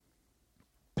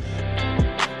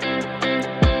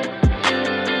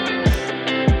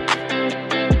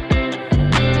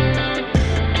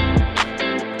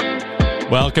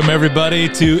Welcome, everybody,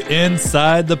 to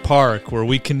Inside the Park, where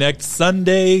we connect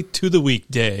Sunday to the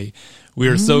weekday. We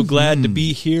are so glad to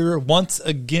be here once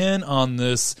again on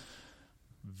this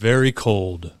very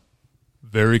cold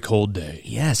day.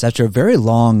 Yes, after a very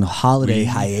long holiday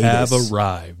hiatus. We have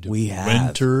arrived. We have.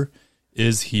 Winter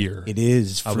is here. It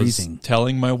is freezing. I was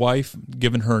telling my wife,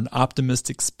 giving her an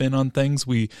optimistic spin on things.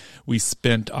 We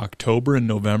spent October and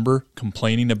November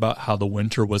complaining about how the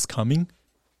winter was coming.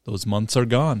 Those months are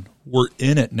gone. We're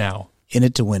in it now. In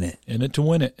it to win it. In it to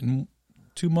win it. In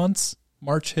 2 months,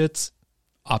 March hits,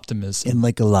 optimism. In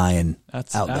like a lion,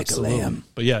 That's out absolutely. like a lamb.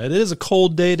 But yeah, it is a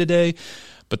cold day today,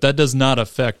 but that does not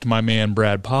affect my man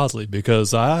Brad Posley,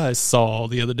 because I saw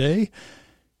the other day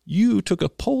you took a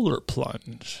polar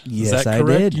plunge. Yes, is that I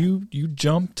correct? did. You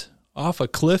jumped off a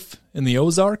cliff in the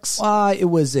Ozarks? It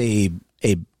was a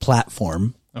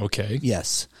platform. Okay.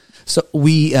 Yes. So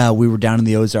we were down in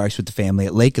the Ozarks with the family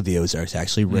at Lake of the Ozarks,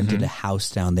 actually rented a house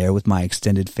down there with my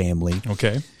extended family.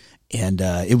 Okay. And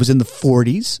it was in the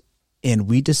 40s, and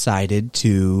we decided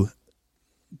to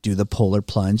do the polar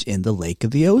plunge in the Lake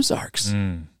of the Ozarks.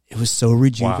 It was so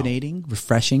rejuvenating,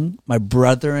 refreshing. My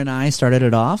brother and I started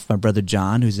it off. My brother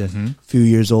John, who's a few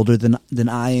years older than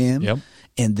I am. Yep.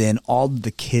 And then all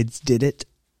the kids did it.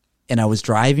 And I was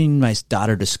driving my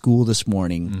daughter to school this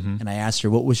morning, and I asked her,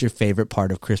 what was your favorite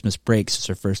part of Christmas break? It's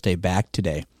her first day back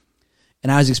today. And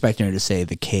I was expecting her to say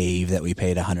the cave that we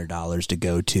paid $100 to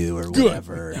go to or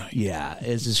whatever. Good. Yeah.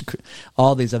 It's just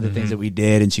all these other things that we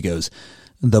did. And she goes,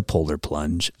 the polar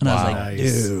plunge. And I was like,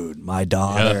 dude, my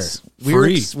daughter. Yes.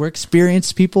 Free. We're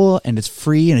experienced people, and it's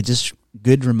free, and it's just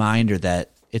good reminder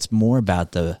that it's more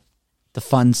about the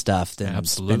fun stuff than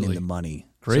spending the money.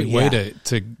 Great way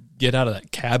to get out of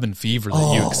that cabin fever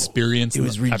that you experienced. It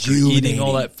was after eating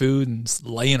all that food and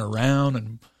laying around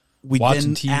and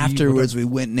watching TV. Afterwards, we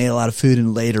went and ate a lot of food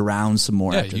and laid around some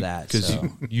more after that. Because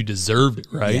you deserved it,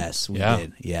 right? Yes, we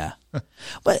did. Yeah.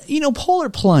 But, polar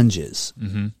plunges,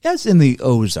 as in the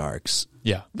Ozarks.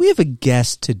 Yeah. We have a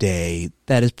guest today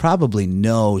that is probably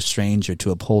no stranger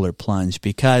to a polar plunge,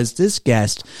 because this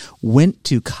guest went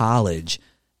to college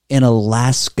in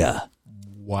Alaska.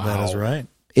 Wow. That is right.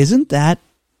 Isn't that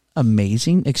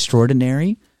amazing,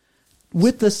 extraordinary?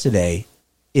 With us today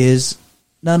is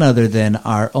none other than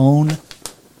our own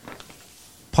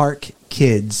Park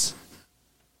Kids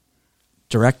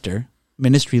director,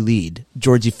 ministry lead,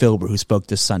 Georgie Filber, who spoke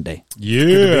this Sunday. Yeah.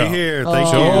 Good to be here.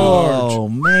 Thanks, George. Oh,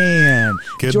 man.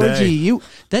 Good Georgie, day.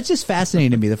 That's just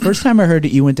fascinating to me. The first time I heard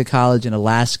that you went to college in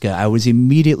Alaska, I was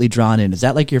immediately drawn in. Is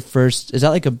that like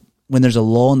when there's a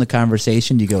lull in the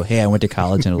conversation, you go, hey, I went to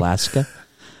college in Alaska?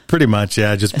 Pretty much,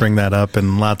 yeah. Just bring that up,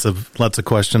 and lots of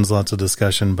questions, lots of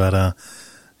discussion. But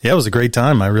yeah, it was a great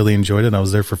time. I really enjoyed it. I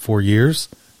was there for 4 years,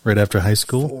 right after high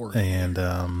school, and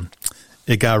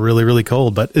it got really, really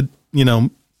cold. But it,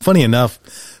 funny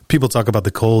enough, people talk about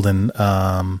the cold and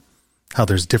how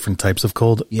there's different types of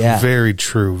cold. Yeah, very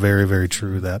true, very, very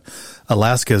true. That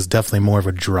Alaska is definitely more of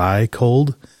a dry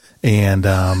cold. And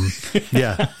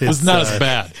yeah, it's not as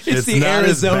bad. It's the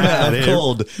Arizona of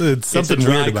cold. It's something a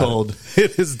dry weird about cold.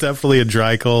 It is definitely a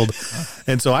dry cold,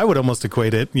 and so I would almost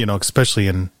equate it. Especially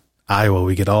in Iowa,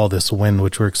 we get all this wind,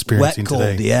 which we're experiencing wet cold,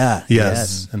 today. Yeah,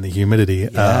 yes, and the humidity.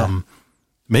 Yeah.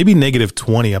 Maybe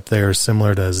 -20 up there is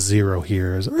similar to 0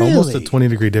 here. Is really? Almost a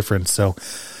 20-degree difference. So,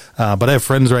 but I have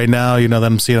friends right now, that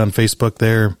I'm seeing on Facebook.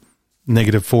 They're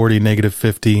 -40,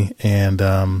 -50,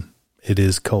 and it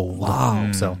is cold.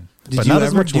 Wow. So. Did but you not as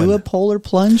ever much do wind. a polar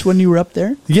plunge when you were up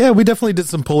there? Yeah, we definitely did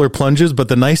some polar plunges, but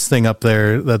the nice thing up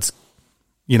there that's,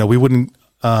 we wouldn't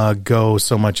go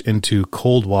so much into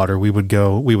cold water. We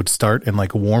would start in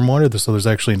like warm water. So there's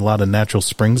actually a lot of natural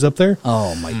springs up there.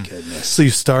 Oh my goodness. So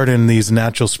you start in these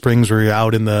natural springs where you're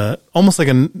out in almost like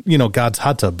God's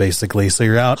hot tub basically. So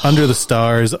you're out under the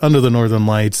stars, under the northern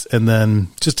lights. And then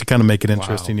just to kind of make it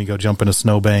interesting, you go jump in a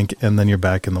snowbank and then you're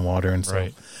back in the water. And so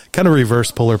kind of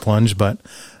reverse polar plunge, but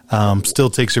still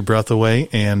takes your breath away.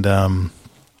 And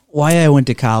why I went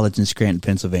to college in Scranton,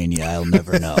 Pennsylvania, I'll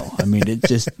never know. I mean,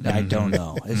 I don't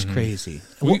know. It's crazy.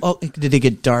 Did it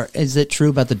get dark? Is it true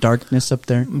about the darkness up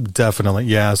there? Definitely,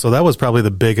 yeah. So that was probably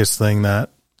the biggest thing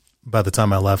that by the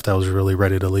time I left, I was really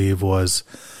ready to leave.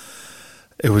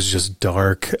 It was just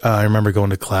dark. I remember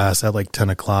going to class at like 10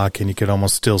 o'clock, and you could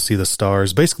almost still see the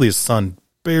stars. Basically, the sun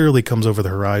barely comes over the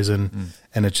horizon,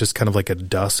 and it's just kind of like a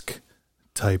dusk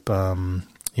type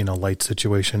light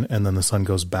situation, and then the sun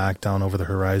goes back down over the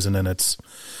horizon, and it's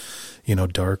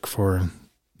dark for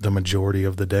the majority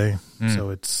of the day. So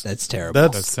that's terrible.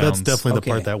 That's definitely the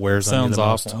part that wears on you the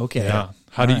most. Awful. Okay. Yeah.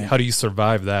 How do you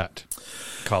survive that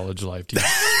college life?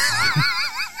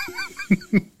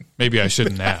 Maybe I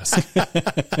shouldn't ask.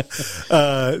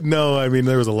 No, I mean,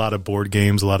 there was a lot of board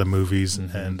games, a lot of movies,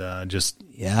 and just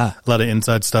a lot of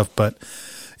inside stuff. But,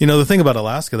 the thing about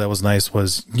Alaska that was nice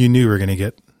was you knew you were going to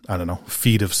get, I don't know,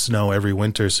 feet of snow every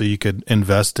winter, so you could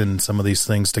invest in some of these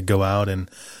things to go out and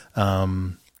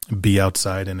be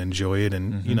outside and enjoy it.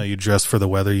 And, you dress for the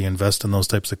weather, you invest in those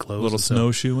types of clothes. A little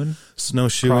snowshoeing,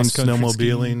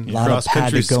 snowmobiling, a lot of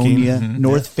Patagonia,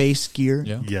 North Face gear.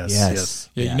 Yeah. Yes.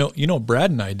 Yeah,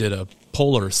 Brad and I did a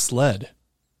polar sled.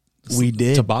 We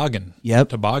did. Toboggan. Yep.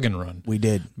 Toboggan run. We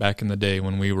did. Back in the day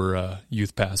when we were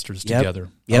youth pastors together.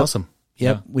 Yep. Awesome.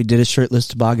 Yep. Yeah. We did a shirtless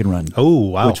toboggan run. Oh,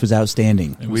 wow. Which was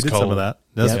outstanding. We did some of that.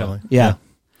 Definitely. Yeah.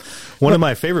 One of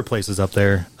my favorite places up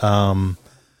there,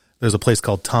 there's a place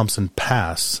called Thompson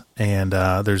Pass, and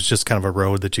there's just kind of a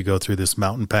road that you go through this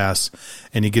mountain pass,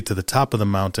 and you get to the top of the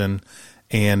mountain,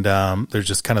 and there's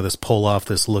just kind of this pull off,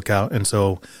 this lookout. And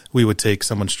so we would take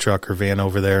someone's truck or van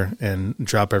over there and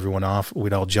drop everyone off.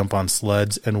 We'd all jump on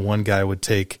sleds, and one guy would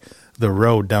take the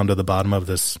road down to the bottom of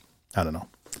this, I don't know,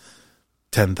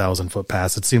 10,000-foot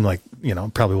pass. It seemed like,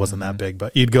 it probably wasn't that big,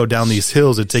 but you'd go down these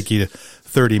hills. It'd take you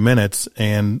 30 minutes,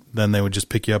 and then they would just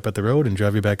pick you up at the road and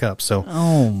drive you back up. So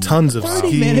tons of 30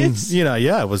 skiing. minutes?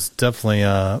 It was definitely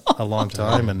a long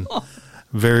time and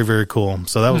very, very cool.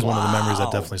 So that was one of the memories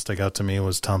that definitely stuck out to me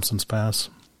was Thompson's Pass.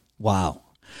 Wow.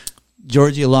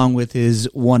 Georgie, along with his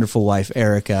wonderful wife,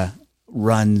 Erica,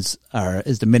 is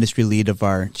the ministry lead of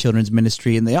our children's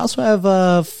ministry, and they also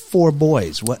have 4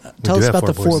 boys. Tell us about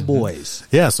the 4 boys.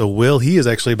 Yeah, so Will, he is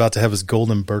actually about to have his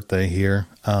golden birthday here,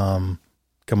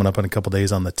 coming up in a couple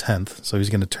days on the 10th. So he's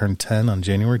going to turn 10 on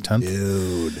January 10th.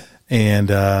 Dude. And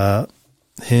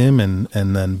him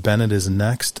and then Bennett is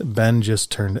next. Ben just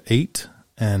turned 8,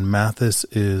 and Mathis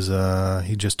is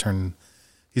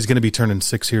he's going to be turning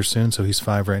 6 here soon, so he's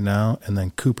 5 right now, and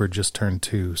then Cooper just turned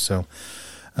 2. So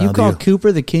you call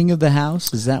Cooper the king of the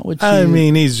house? Is that what you... I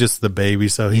mean, he's just the baby,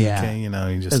 so he he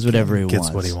just does whatever he gets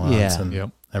wants. what he wants,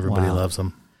 and everybody loves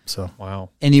him. So wow.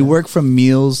 And you work from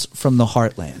Meals from the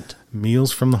Heartland.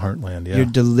 Meals from the Heartland, yeah. You're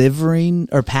delivering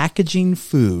or packaging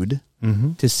food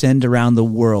to send around the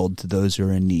world to those who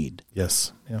are in need.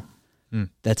 Yes, yeah.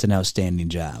 That's an outstanding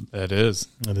job. That is.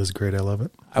 It is great. I love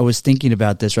it. I was thinking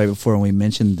about this right before when we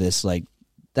mentioned this, like,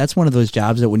 that's one of those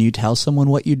jobs that when you tell someone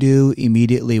what you do,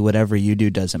 immediately whatever you do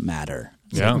doesn't matter.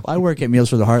 Yeah. Like, I work at Meals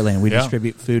for the Heartland. We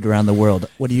distribute food around the world.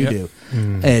 What do you do?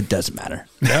 It doesn't matter.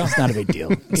 Yeah. It's not a big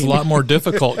deal. It's a lot more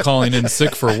difficult calling in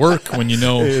sick for work when you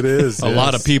know it is. A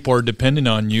lot of people are depending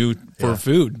on you for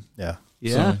food. Yeah.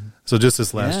 Yeah. So just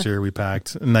this last year, we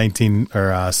packed 16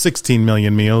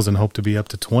 million meals and hope to be up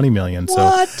to 20 million.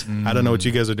 What? So I don't know what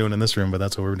you guys are doing in this room, but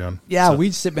that's what we're doing. Yeah, so.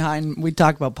 we sit behind, we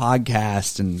talk about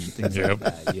podcasts and things like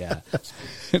that. Yeah.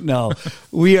 No,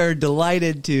 we are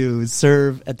delighted to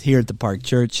serve here at the Park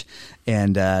Church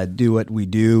and do what we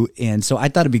do. And so I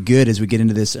thought it'd be good as we get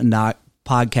into this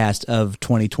podcast of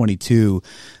 2022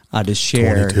 to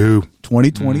share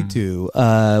 2022.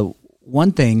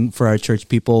 One thing for our church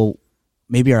people,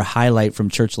 maybe our highlight from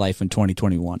church life in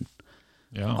 2021.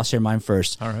 Yeah. I'll share mine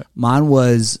first. All right. Mine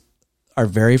was our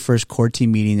very first core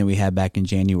team meeting that we had back in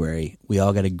January. We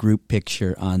all got a group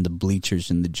picture on the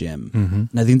bleachers in the gym.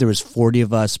 And I think there was 40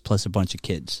 of us plus a bunch of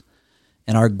kids.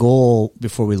 And our goal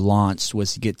before we launched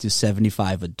was to get to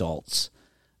 75 adults.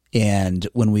 And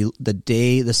when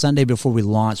the Sunday before we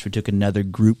launched, we took another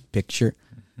group picture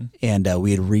and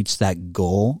we had reached that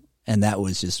goal. And that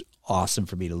was just awesome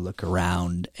for me to look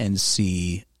around and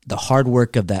see the hard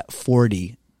work of that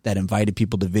 40 that invited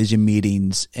people to vision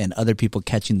meetings and other people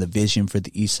catching the vision for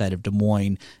the east side of Des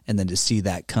Moines, and then to see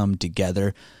that come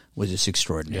together was just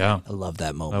extraordinary. Yeah. I love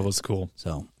that moment. That was cool.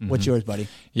 So what's yours, buddy?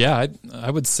 Yeah, I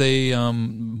would say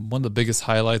one of the biggest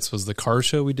highlights was the car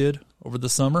show we did over the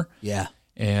summer. Yeah.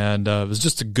 And it was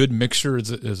just a good mixture.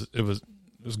 It was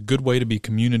a good way to be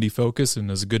community focused, and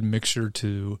it was a good mixture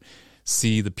to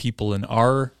see the people in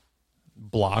our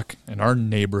block and our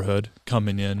neighborhood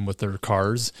coming in with their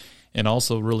cars, and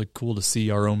also really cool to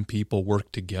see our own people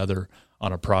work together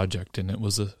on a project. And it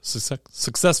was a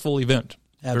successful event.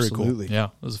 Absolutely. Very cool. Yeah,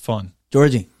 it was fun.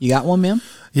 Georgie, you got one, man?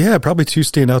 Yeah, probably 2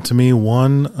 stand out to me.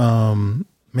 One,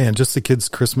 just the kids'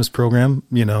 Christmas program.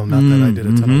 Not that I did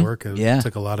a ton of work. It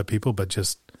took a lot of people, but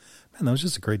just, man, that was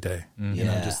just a great day.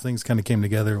 Just things kind of came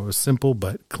together. It was simple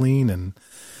but clean, and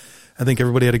I think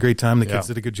everybody had a great time. The kids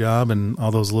did a good job, and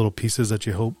all those little pieces that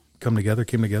you hope came together,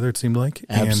 it seemed like.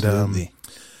 Absolutely.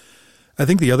 And I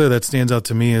think the other that stands out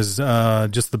to me is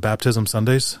just the baptism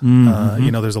Sundays.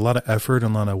 There's a lot of effort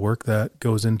and a lot of work that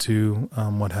goes into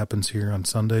what happens here on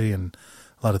Sunday, and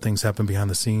a lot of things happen behind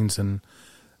the scenes. And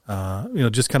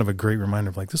just kind of a great reminder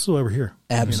of like, this is why we're here.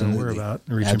 Absolutely. We're about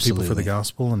reaching people for the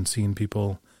gospel and seeing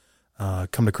people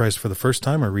come to Christ for the first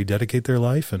time or rededicate their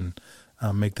life and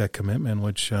make that commitment,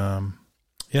 which,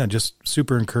 just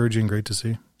super encouraging, great to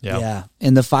see. Yeah.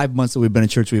 In the 5 months that we've been in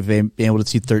church, we've been able to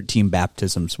see 13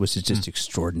 baptisms, which is just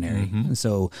extraordinary. Mm-hmm. And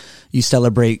so you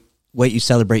celebrate what you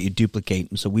celebrate, you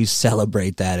duplicate. And so we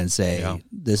celebrate that and say,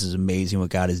 this is amazing what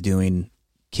God is doing.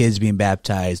 Kids being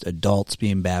baptized, adults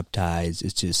being baptized.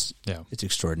 It's just, it's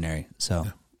extraordinary. So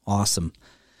awesome.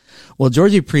 Well,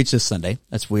 Georgie preached this Sunday.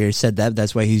 That's where he said that.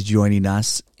 That's why he's joining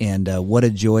us. And what a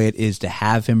joy it is to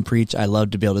have him preach. I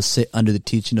love to be able to sit under the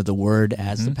teaching of the word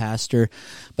as the pastor.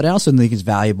 But I also think it's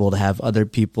valuable to have other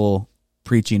people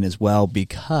preaching as well,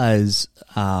 because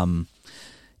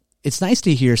it's nice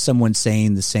to hear someone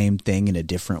saying the same thing in a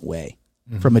different way,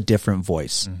 from a different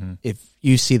voice. If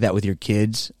you see that with your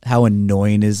kids, how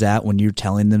annoying is that when you're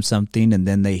telling them something and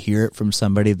then they hear it from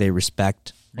somebody they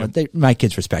respect? Well, my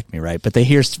kids respect me, right? But they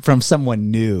hear from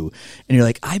someone new, and you're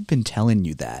like, I've been telling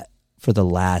you that for the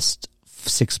last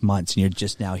 6 months, and you're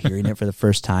just now hearing it for the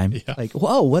first time. Like,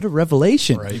 whoa, what a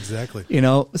revelation. Right, exactly.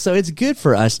 So it's good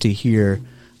for us to hear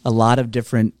a lot of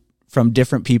different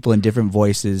people and different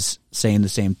voices saying the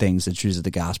same things, the truths of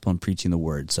the gospel and preaching the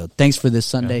word. So thanks for this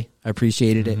Sunday. I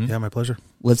appreciated it. Yeah, my pleasure.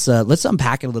 Let's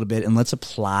unpack it a little bit, and let's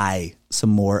apply some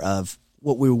more of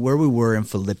where we were in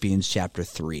Philippians chapter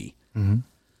 3.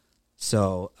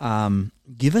 So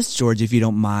give us, George, if you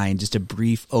don't mind, just a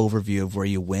brief overview of where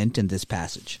you went in this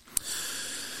passage.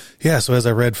 Yeah, so as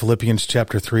I read Philippians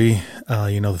chapter 3,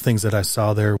 the things that I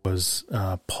saw there was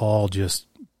Paul just,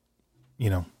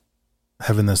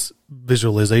 having this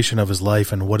visualization of his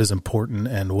life and what is important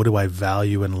and what do I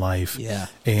value in life. Yeah.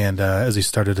 And as he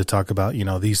started to talk about,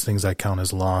 these things I count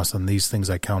as loss and these things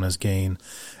I count as gain.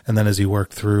 And then as he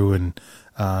worked through and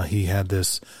he had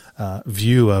this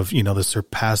view of, the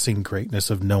surpassing greatness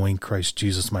of knowing Christ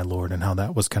Jesus, my Lord, and how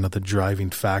that was kind of the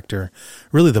driving factor,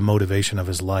 really the motivation of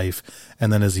his life.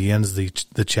 And then as he ends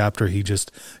the chapter, he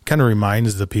just kind of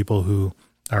reminds the people who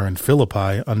are in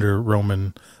Philippi under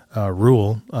Roman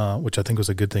rule, which I think was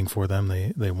a good thing for them.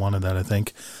 They wanted that, I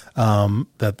think,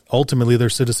 that ultimately their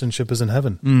citizenship is in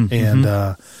heaven.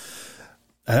 And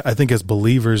I think as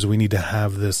believers, we need to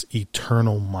have this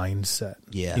eternal mindset.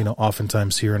 Yeah.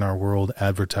 Oftentimes here in our world,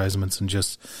 advertisements and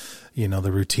just,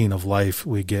 the routine of life,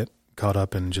 we get caught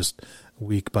up in just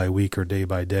week by week or day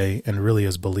by day. And really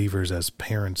as believers, as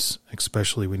parents,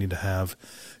 especially, we need to have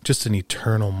just an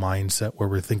eternal mindset where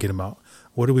we're thinking about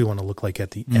what do we want to look like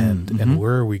at the end and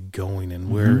where are we going and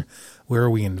where are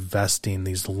we investing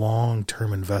these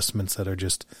long-term investments that are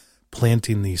just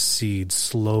planting these seeds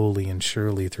slowly and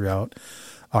surely throughout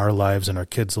our lives and our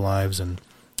kids' lives and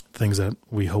things that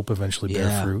we hope eventually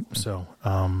bear fruit. So,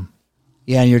 and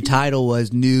your title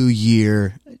was New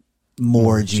Year,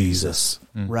 More Jesus,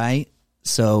 right?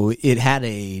 So it had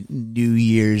a New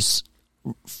Year's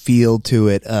feel to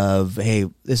it of, hey,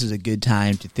 this is a good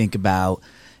time to think about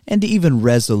and to even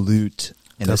resolute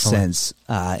in a sense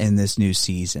in this new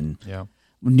season. Yeah.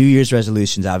 New Year's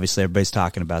resolutions, obviously, everybody's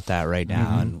talking about that right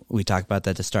now, and we talk about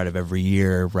that at the start of every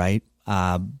year, right?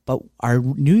 But are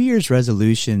New Year's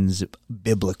resolutions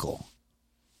biblical?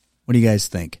 What do you guys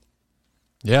think?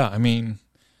 Yeah, I mean,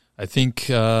 I think,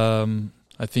 let's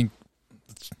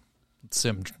see,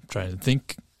 I'm trying to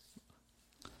think.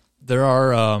 There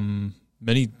are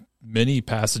many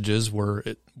passages where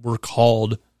we're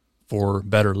called for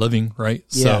better living, right?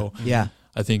 So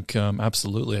I think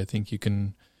absolutely. I think you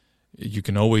can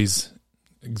always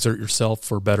exert yourself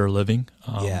for better living.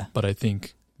 But I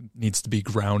think it needs to be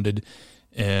grounded,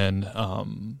 and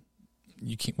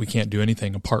we can't do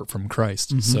anything apart from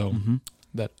Christ. So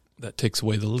that takes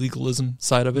away the legalism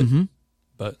side of it.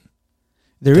 But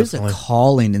there is a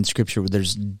calling in Scripture where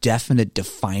there's definite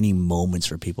defining moments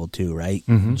for people too, right?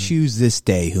 Choose this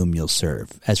day whom you'll serve.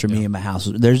 As for me and my house,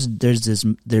 there's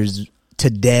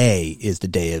today is the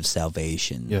day of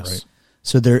salvation. Yes. Right?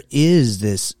 So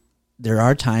there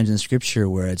are times in Scripture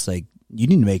where it's like you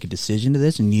need to make a decision to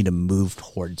this and you need to move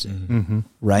towards it,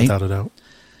 right? Without a doubt.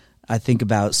 I think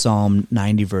about Psalm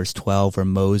 90 verse 12 where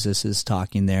Moses is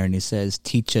talking there and he says,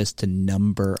 teach us to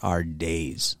number our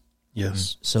days.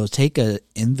 Yes. So take an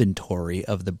inventory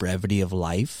of the brevity of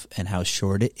life and how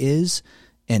short it is,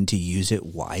 and to use it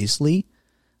wisely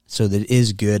so that it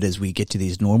is good as we get to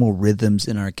these normal rhythms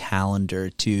in our calendar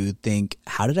to think,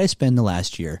 how did I spend the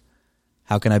last year?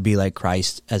 How can I be like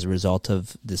Christ as a result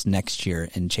of this next year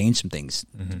and change some things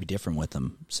to be different with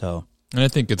them? So, and I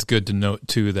think it's good to note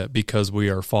too that because we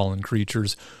are fallen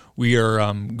creatures, we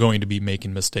are going to be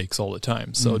making mistakes all the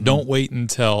time. So don't wait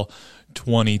until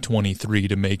 2023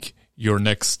 to make your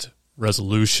next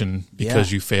resolution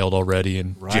because you failed already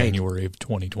in Right. January of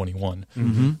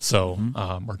 2021. So,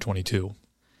 or 22.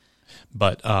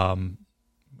 But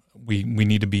we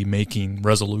need to be making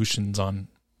resolutions on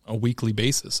a weekly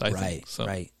basis, I think. So,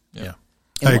 Right. Yeah.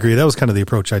 I agree. That was kind of the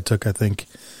approach I took, I think,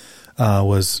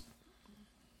 was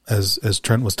as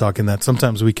Trent was talking, that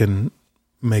sometimes we can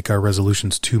make our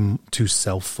resolutions too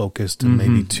self-focused and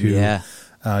maybe too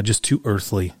just too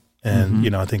earthly.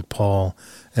 And, I think Paul,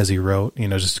 as he wrote,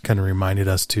 just kind of reminded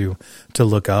us to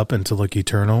look up and to look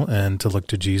eternal and to look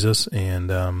to Jesus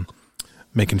and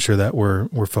making sure that we're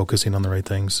focusing on the right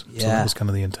things. Yeah. So that was kind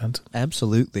of the intent.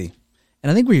 Absolutely.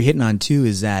 And I think what you're hitting on too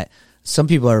is that some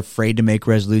people are afraid to make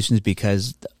resolutions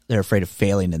because they're afraid of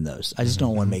failing in those. I just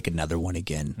don't want to make another one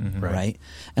again, right?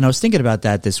 And I was thinking about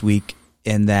that this week,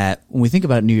 in that when we think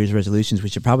about New Year's resolutions, we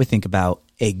should probably think about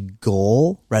a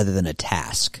goal rather than a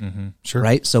task, Sure.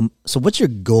 right? So what's your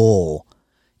goal?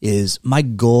 My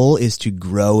goal is to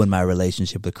grow in my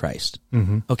relationship with Christ.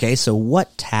 Okay, so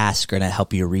what tasks are going to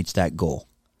help you reach that goal?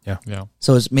 yeah.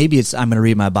 So maybe I'm going to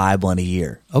read my Bible in a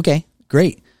year. Okay,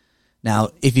 great. Now,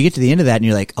 if you get to the end of that and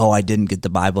you're like, oh, I didn't get the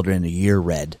Bible during a year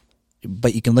read,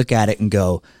 but you can look at it and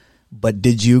go, but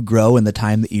did you grow in the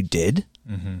time that you did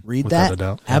read Without that? a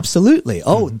doubt, yeah. Absolutely.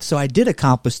 Oh, so I did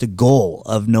accomplish the goal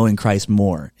of knowing Christ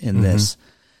more in this.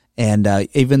 And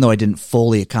even though I didn't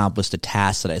fully accomplish the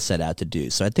task that I set out to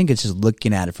do. So I think it's just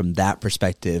looking at it from that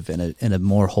perspective in a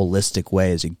more holistic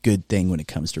way is a good thing when it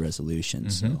comes to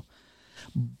resolutions. So.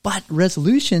 But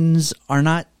resolutions are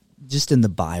not just in the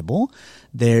Bible.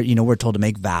 They're, we're told to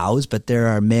make vows, but there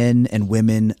are men and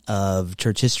women of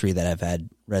church history that have had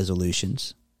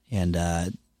resolutions. And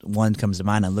one comes to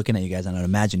mind. I'm looking at you guys, and I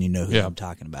imagine you know who I'm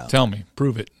talking about. Tell me.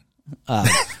 Prove it.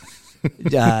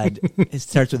 It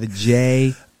starts with a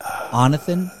J.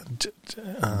 Onathan.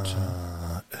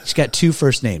 He's got two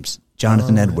first names.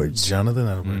 Jonathan Edwards. Jonathan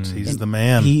Edwards. He's the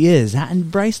man. He is.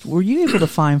 And Bryce, were you able to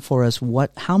find for us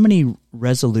how many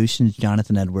resolutions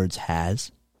Jonathan Edwards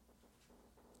has?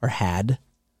 Or had?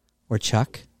 Or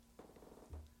Chuck?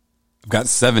 I've got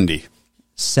 70.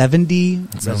 70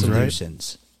 Sounds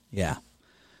resolutions. Yeah.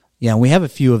 Yeah, and we have a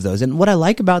few of those. And what I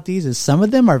like about these is some of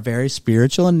them are very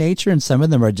spiritual in nature and some of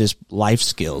them are just life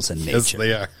skills in nature. Yes,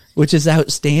 they are. Which is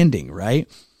outstanding, right?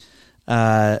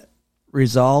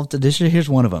 Here's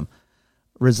one of them.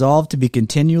 Resolved to be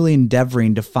continually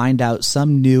endeavoring to find out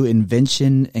some new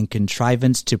invention and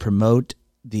contrivance to promote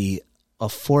the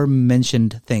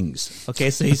aforementioned things. Okay,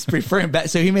 so he's referring back.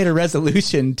 So he made a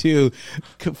resolution to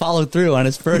follow through on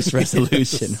his first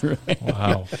resolution. Right?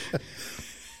 Wow.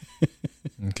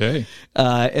 Okay.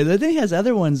 And then he has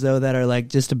other ones, though, that are like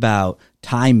just about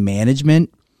time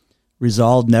management.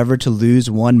 Resolved never to lose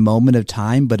one moment of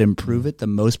time, but improve it the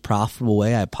most profitable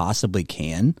way I possibly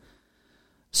can.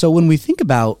 So when we think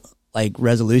about like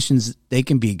resolutions, they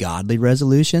can be godly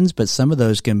resolutions, but some of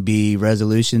those can be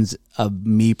resolutions of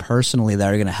me personally that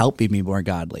are going to help me be more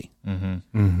godly.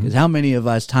 Because how many of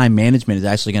us time management is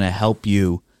actually going to help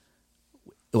you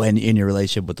when in your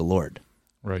relationship with the Lord?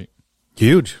 Right.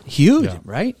 Huge. Huge, Yeah.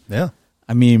 right? Yeah.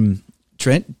 I mean,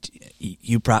 Trent,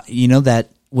 you know that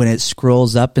when it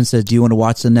scrolls up and says, "Do you want to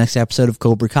watch the next episode of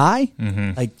Cobra Kai?"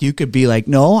 Like you could be like,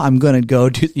 "No, I'm going to go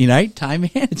to Unite Time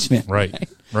Management."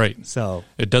 Right. So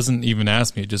It doesn't even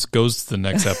ask me. It just goes to the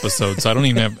next episode. So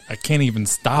I can't even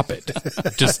stop it.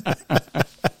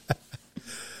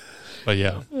 But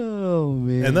yeah. oh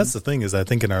man, And that's the thing is I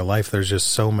think in our life, there's just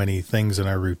so many things in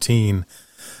our routine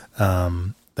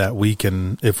that we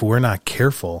can, if we're not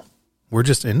careful, we're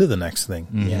just into the next thing.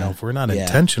 If we're not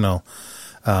intentional,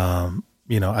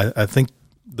 I think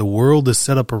the world is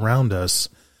set up around us.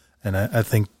 And I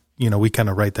think, we kind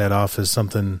of write that off as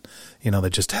something, that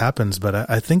just happens. But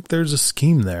I think there's a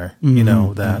scheme there,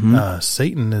 that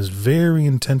Satan is very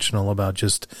intentional about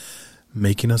just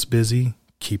making us busy,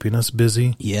 keeping us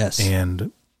busy. Yes.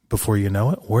 And before you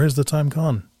know it, where's the time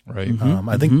gone? Right.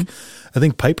 I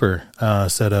think Piper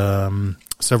said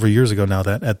several years ago now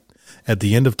that at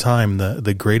the end of time,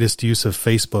 the greatest use of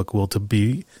Facebook will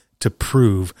be to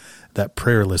prove that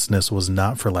prayerlessness was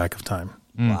not for lack of time.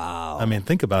 wow. I mean,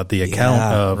 think about the account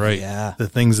of the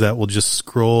things that will just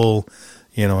scroll,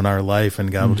 in our life,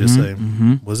 and God will just say,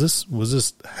 "Was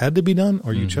this had to be done,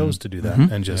 or you chose to do that?"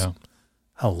 And just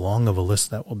how long of a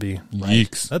list that will be.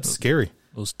 Yeeks. That's scary.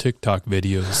 Those TikTok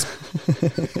videos.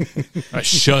 I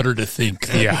shudder to think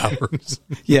the hours.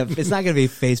 Yeah, it's not going to be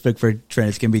Facebook for Trent.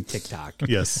 It's going to be TikTok.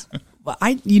 Yes. But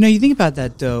you think about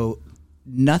that though.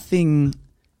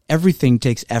 Everything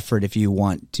takes effort if you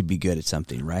want to be good at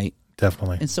something, right?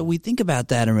 Definitely. And so we think about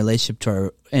that in relation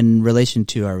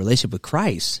to our relationship with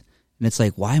Christ, and it's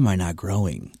like, why am I not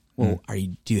growing? Well,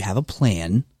 do you have a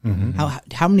plan?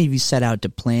 How many of you set out to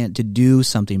plan to do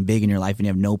something big in your life and you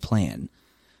have no plan?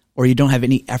 Or you don't have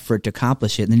any effort to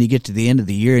accomplish it, and then you get to the end of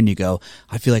the year and you go,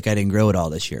 I feel like I didn't grow at all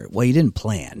this year. Well, you didn't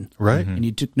plan. Right. And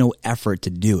you took no effort to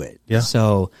do it. Yeah.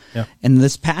 So, Yeah. and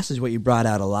this passage, what you brought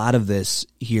out, a lot of this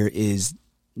here is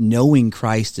knowing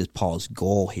Christ is Paul's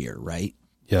goal here, right?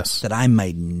 Yes. That I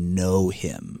might know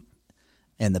him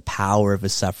and the power of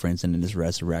his sufferings and in his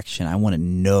resurrection. I want to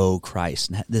know Christ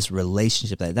and this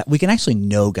relationship that we can actually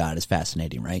know God is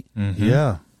fascinating, right?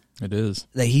 Yeah. It is.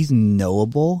 That he's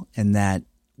knowable and that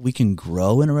we can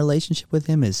grow in a relationship with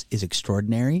him is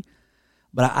extraordinary.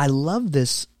 But I love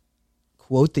this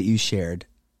quote that you shared,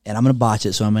 and I'm going to botch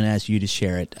it, so I'm going to ask you to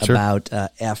share it, Sure. about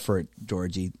effort,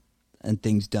 Georgie, and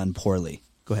things done poorly.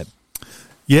 Go ahead.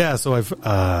 Yeah. So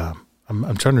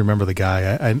I'm trying to remember the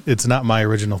guy. It's not my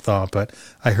original thought, but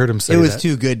I heard him say It was that.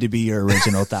 too good to be your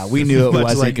original thought. We knew it Much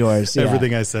wasn't like yours. Yeah.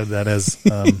 Everything I said that as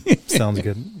sounds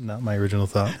good. Not my original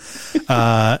thought.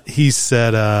 He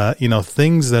said,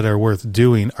 things that are worth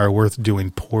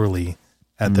doing poorly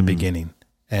at the beginning.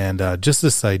 And just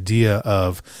this idea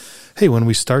of, hey, when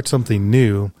we start something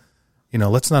new,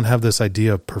 let's not have this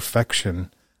idea of perfection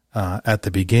at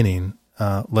the beginning.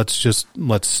 Let's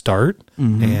start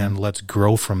and let's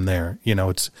grow from there.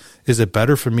 Is it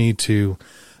better for me to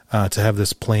have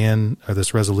this plan or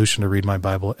this resolution to read my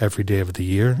Bible every day of the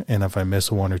year? And if I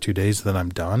miss 1 or 2 days, then I'm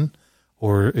done.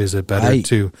 Or is it better Right.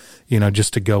 to,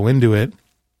 just to go into it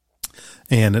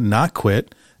and not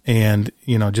quit and,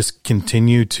 just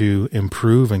continue to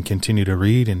improve and continue to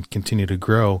read and continue to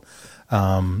grow,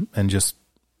 and just,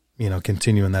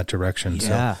 continue in that direction.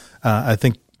 Yeah. So, I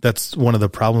think that's one of the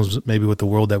problems maybe with the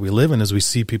world that we live in is we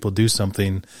see people do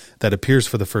something that appears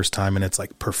for the first time and it's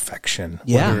like perfection.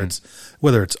 Yeah.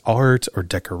 Whether it's art or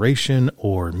decoration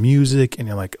or music, and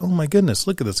you're like, oh my goodness,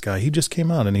 look at this guy. He just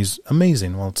came out and he's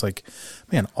amazing. Well, it's like,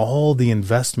 man, all the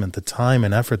investment, the time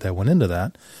and effort that went into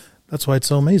that, that's why it's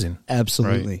so amazing.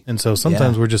 Absolutely. Right. And so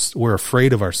sometimes we're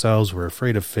afraid of ourselves. We're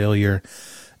afraid of failure.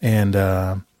 And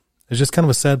it's just kind of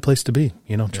a sad place to be.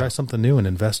 Try something new and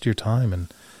invest your time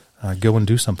and go and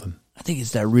do something. I think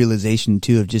it's that realization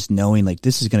too of just knowing like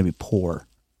this is going to be poor.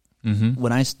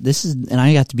 When I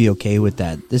got to be okay with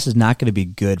that. This is not going to be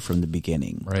good from the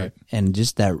beginning, Right. And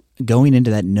just that going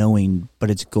into that knowing, but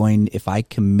if I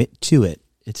commit to it,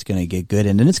 it's going to get good,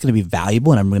 and then it's going to be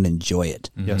valuable, and I'm going to enjoy it.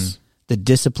 Yes. The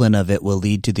discipline of it will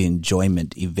lead to the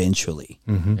enjoyment eventually,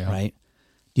 Yeah. right?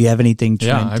 Do you have anything,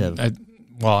 Trent?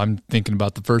 I'm thinking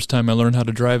about the first time I learned how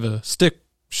to drive a stick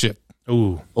shift.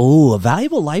 Ooh. a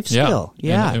valuable life skill.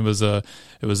 Yeah. And it was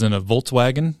in a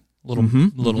Volkswagen, little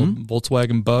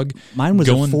Volkswagen Bug. Mine was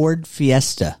a Ford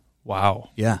Fiesta. Wow.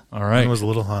 Yeah. All right. It was a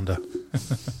little Honda.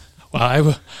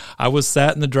 Well, I was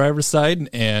sat in the driver's side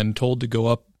and told to go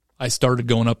up. I started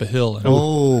going up a hill. And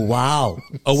Oh, wow.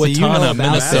 Owatonna,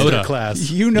 Minnesota. Masterclass.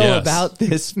 You know Yes. about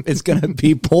this. It's going to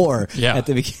be poor Yeah. at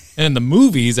the beginning. And in the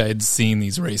movies, I had seen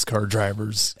these race car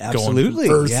drivers Absolutely. going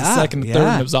from first Yeah. to second to third,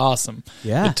 Yeah. and it was awesome.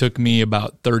 Yeah. It took me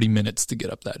about 30 minutes to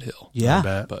get up that hill. Yeah.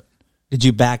 bet. But Did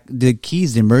you the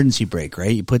keys, the emergency brake,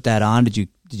 right? You put that on. Did you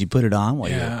put it on?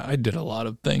 yeah, I did a lot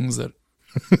of things that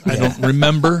I don't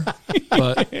remember,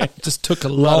 but it just took a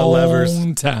lot of levers.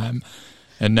 long time.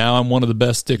 And now I'm one of the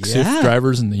best stick shift Yeah.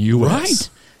 drivers in the U.S. Right.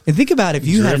 And think about if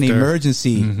you had an Drifter.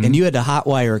 emergency and you had to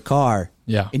hotwire a car.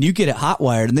 Yeah. And you get it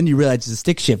hotwired and then you realize it's a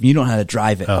stick shift and you don't know how to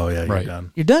drive it. Oh, yeah, you're Right.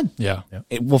 done. You're done. Yeah.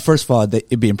 Well, first of all,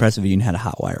 it'd be impressive if you knew how to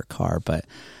hotwire a car, but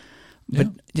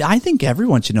I think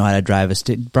everyone should know how to drive a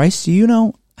stick. Bryce, do you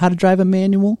know how to drive a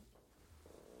manual?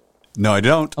 No, I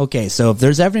don't. Okay, so if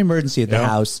there's ever an emergency at the Yeah.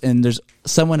 house and there's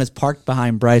someone is parked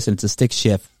behind Bryce and it's a stick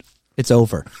shift, it's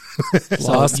over.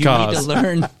 So Lost you cause. need to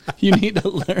learn. You need to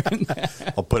learn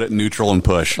that. I'll put it in neutral and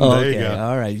push. There you Okay, go.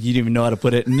 all right. You didn't even know how to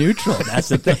put it in neutral. That's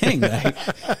the thing. Like,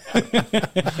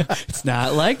 it's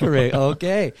not like a rig.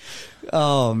 Okay.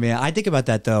 Oh man, I think about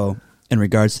that though. In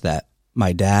regards to that,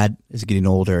 my dad is getting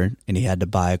older, and he had to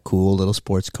buy a cool little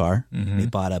sports car. He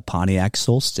bought a Pontiac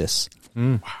Solstice.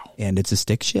 Wow. And it's a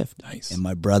stick shift. Nice. And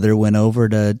my brother went over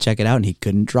to check it out, and he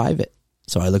couldn't drive it.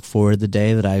 So I look forward to the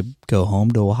day that I go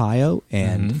home to Ohio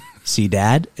and see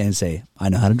Dad and say, I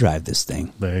know how to drive this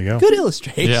thing. There you go. Good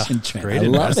illustration, Yeah. Trent. Great I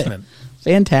love investment. it.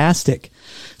 Fantastic.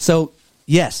 So,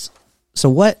 yes. So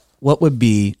what would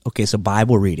be, okay, so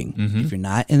Bible reading. If you're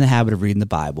not in the habit of reading the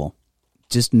Bible,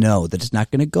 just know that it's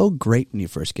not going to go great when you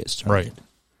first get started. Right.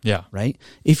 Yeah. Right?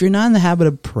 If you're not in the habit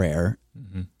of prayer,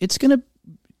 it's going to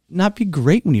not be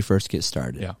great when you first get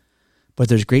started. Yeah. But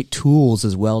there's great tools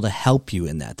as well to help you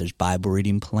in that. There's Bible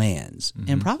reading plans.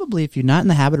 And probably if you're not in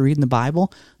the habit of reading the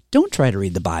Bible, don't try to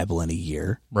read the Bible in a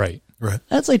year. Right. Right.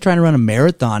 That's like trying to run a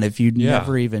marathon if you'd Yeah.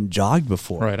 never even jogged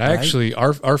before. Right. I actually,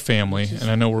 our family, and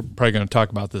I know we're probably going to talk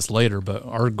about this later, but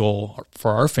our goal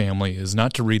for our family is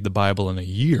not to read the Bible in a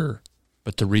year,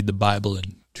 but to read the Bible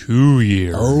in 2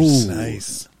 years. Oh,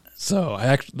 Nice. So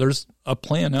there's a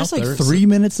plan that's out like there. 3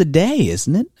 minutes a day,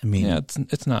 isn't it? I mean, Yeah,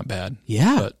 it's not bad.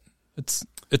 Yeah. But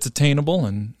it's attainable,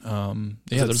 and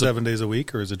Is it there's 7 days a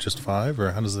week, or is it just 5,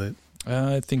 or how does it?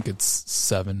 I think it's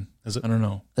 7. Is it? I don't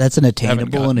know. that's an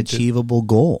attainable gotten and to- achievable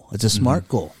goal. It's a smart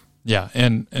goal. Yeah,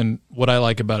 and what I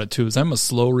like about it too is I'm a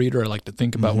slow reader. I like to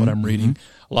think about what I'm reading.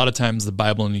 A lot of times the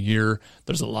Bible in a year,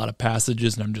 there's a lot of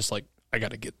passages, and I'm just like, I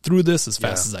got to get through this as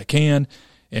fast as I can.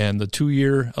 And the 2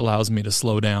 year allows me to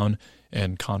slow down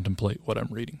and contemplate what I'm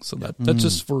reading. So that's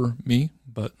just for me.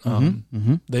 But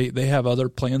they have other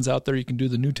plans out there. You can do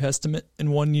the New Testament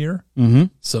in 1 year. Mm-hmm.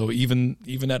 So even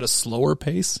at a slower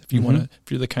pace, if you want to, if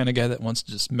you're the kind of guy that wants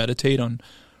to just meditate on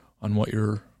what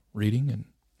you're reading, and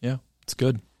yeah, it's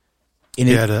good. And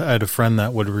Yeah, I had a friend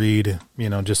that would read,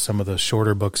 just some of the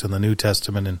shorter books in the New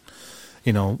Testament, and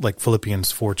like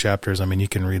Philippians 4 chapters. I mean, you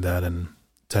can read that in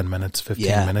 10 minutes,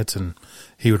 15 minutes, and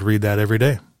he would read that every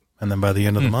day. And then by the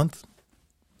end of the month,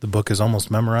 the book is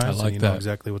almost memorized. I like and you that. know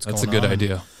exactly what's That's going on. a good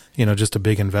idea. Just a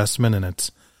big investment, and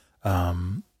it's,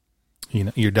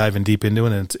 you're diving deep into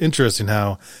it. And it's interesting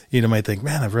how you might think,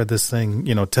 man, I've read this thing,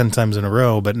 10 times in a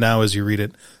row, but now as you read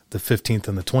it the 15th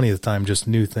and the 20th time, just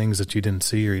new things that you didn't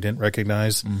see or you didn't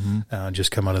recognize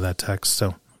just come out of that text.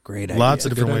 So great idea. lots of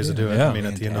Good different ways to idea. do it. Yeah. I mean,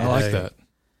 at the end of I the like day, that.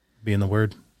 be in the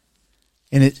Word.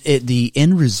 And the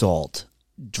end result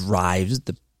drives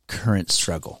the current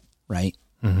struggle, right?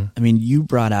 Mm-hmm. I mean, you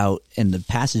brought out, and the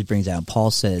passage brings out,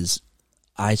 Paul says,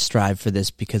 I strive for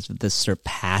this because of the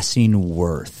surpassing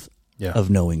worth Yeah. of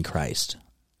knowing Christ,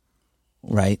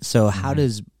 right? So how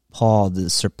does Paul, the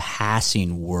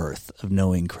surpassing worth of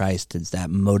knowing Christ, does that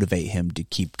motivate him to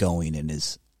keep going in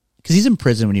his, because he's in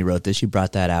prison when he wrote this, you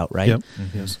brought that out, right? Yep.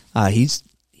 Yes.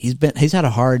 He's had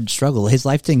a hard struggle. His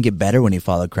life didn't get better when he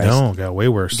followed Christ. No, got way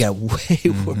worse. It got way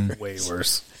worse. Way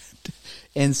worse.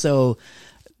 And so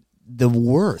the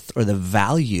worth or the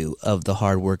value of the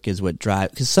hard work is what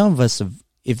drives, because some of us have,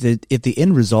 if the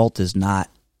end result is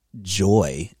not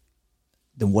joy,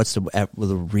 then what's the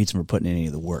reason we're putting in any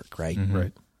of the work, right?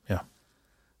 Right. Yeah.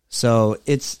 So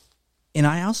and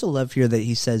I also love here that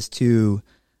he says too,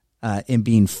 in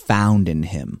being found in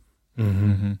him.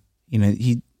 Mm-hmm.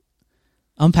 He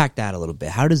unpack that a little bit.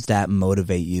 How does that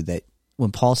motivate you? That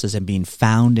when Paul says, "and being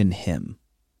found in him,"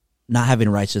 not having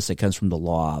righteousness that comes from the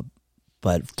law,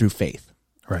 but through faith.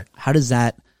 Right. How does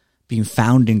that being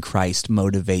found in Christ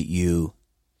motivate you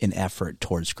in effort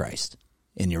towards Christ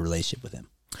in your relationship with him?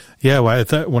 Yeah, well,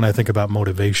 when I think about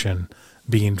motivation,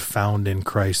 being found in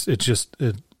Christ, it's just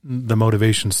the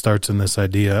motivation starts in this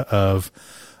idea of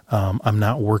I'm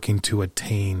not working to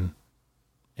attain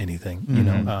anything.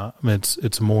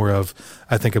 It's more of,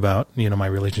 I think about my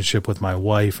relationship with my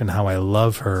wife and how I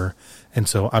love her, and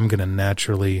so I'm going to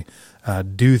naturally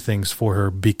do things for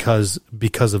her because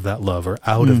of that love or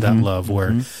out of that love.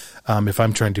 Where if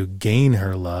I'm trying to gain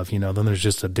her love, then there's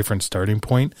just a different starting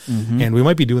point. And we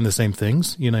might be doing the same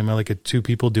things. You might look at two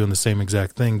people doing the same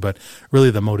exact thing, but really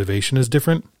the motivation is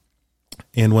different.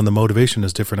 And when the motivation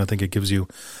is different, I think it gives you,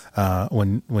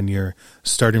 when you're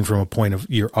starting from a point of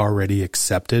you're already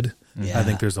accepted, I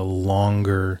think there's a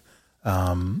longer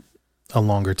time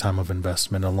of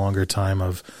investment, a longer time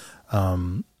of,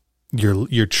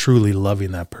 you're truly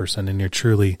loving that person, and you're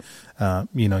truly,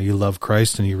 you love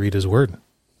Christ and you read his word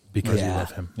because you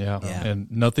love him. Yeah.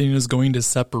 And nothing is going to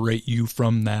separate you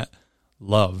from that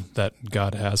love that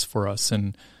God has for us.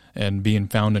 And being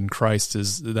found in Christ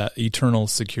is that eternal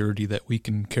security that we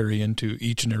can carry into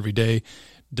each and every day,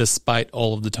 despite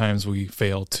all of the times we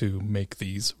fail to make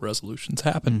these resolutions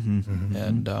happen.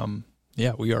 And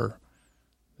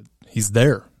he's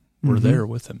there. We're there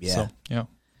with him. Yeah. So, yeah.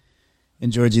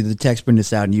 And Georgie, the text bring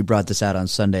this out, and you brought this out on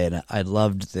Sunday, and I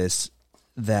loved this,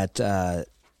 that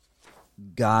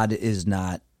God is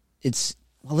not, let's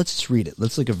just read it.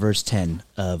 Let's look at verse 10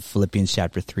 of Philippians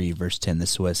chapter 3, verse 10.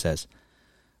 This is what it says.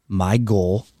 My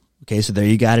goal, okay, so there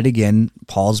you got it again.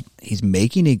 He's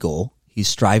making a goal. He's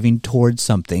striving towards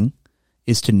something,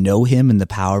 is to know him in the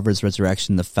power of his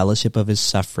resurrection, the fellowship of his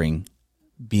suffering,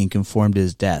 being conformed to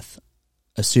his death,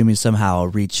 assuming somehow I'll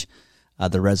reach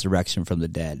the resurrection from the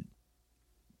dead.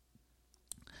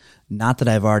 Not that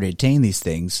I've already attained these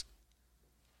things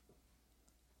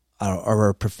or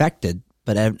are perfected,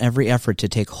 but every effort to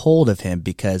take hold of him,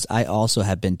 because I also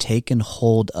have been taken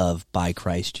hold of by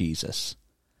Christ Jesus.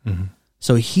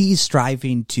 So he's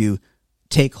striving to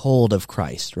take hold of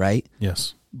Christ, right?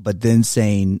 Yes. But then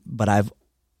saying, but I've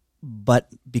but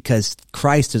because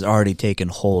Christ has already taken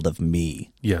hold of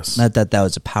me. Yes. Not that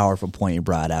was a powerful point you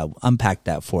brought out. Unpack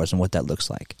that for us and what that looks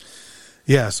like.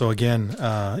 Yeah. So again,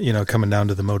 coming down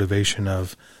to the motivation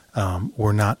of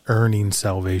we're not earning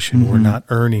salvation. We're not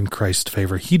earning Christ's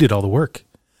favor. He did all the work.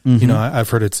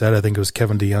 I've heard it said, I think it was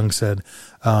Kevin DeYoung said,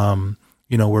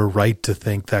 we're right to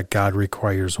think that God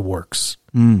requires works.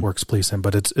 Works please him.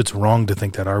 But it's wrong to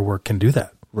think that our work can do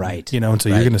that. Right. And so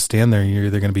you're going to stand there and you're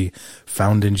either going to be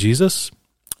found in Jesus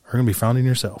or going to be found in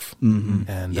yourself. And,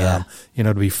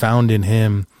 to be found in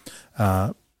him,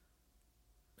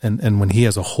 and when he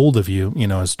has a hold of you,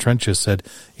 as Trent just said,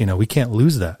 we can't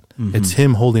lose that. It's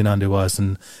him holding on to us.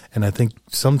 And I think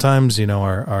sometimes,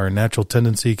 our natural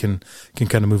tendency can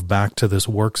kind of move back to this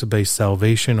works-based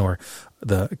salvation, or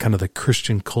the kind of the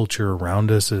Christian culture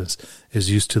around us is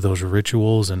used to those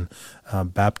rituals and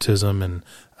baptism and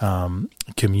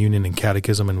communion and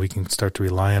catechism, and we can start to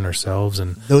rely on ourselves.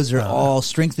 And those are all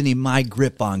strengthening my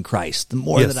grip on Christ. The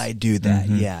more that I do that,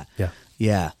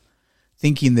 yeah.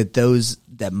 Thinking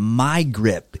that my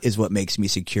grip is what makes me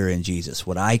secure in Jesus,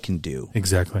 what I can do.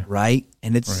 Exactly. Right?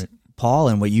 And it's Paul,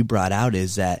 and what you brought out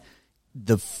is that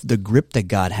the grip that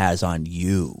God has on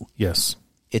you. Yes.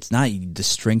 It's not the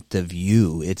strength of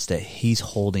you, it's that he's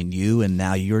holding you, and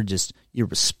now you're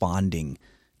responding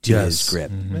to his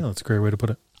grip. Yeah, that's a great way to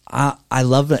put it. I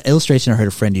love an illustration I heard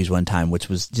a friend use one time, which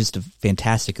was just a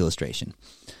fantastic illustration.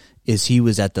 Is he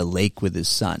was at the lake with his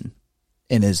son,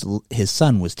 and his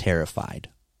son was terrified,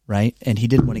 right? And he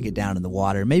didn't want to get down in the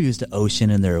water. Maybe it was the ocean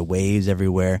and there are waves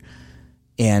everywhere.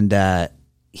 And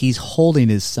he's holding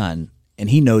his son, and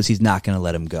he knows he's not going to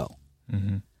let him go.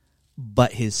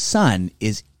 But his son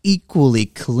is equally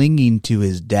clinging to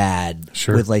his dad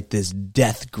with like this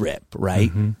death grip,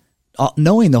 right?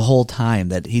 Knowing the whole time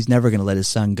that he's never going to let his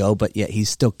son go, but yet he's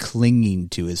still clinging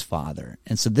to his father.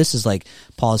 And so this is like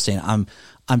Paul is saying,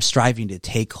 I'm striving to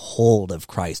take hold of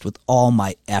Christ with all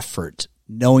my effort,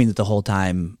 knowing that the whole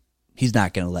time he's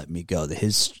not going to let me go, that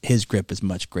his grip is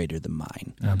much greater than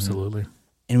mine. Absolutely.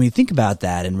 And when you think about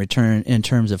that in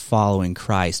terms of following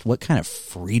Christ, what kind of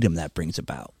freedom that brings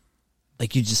about.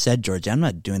 Like you just said, George, I'm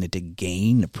not doing it to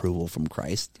gain approval from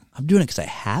Christ. I'm doing it because I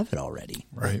have it already.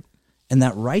 Right. And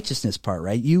that righteousness part,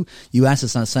 right? You asked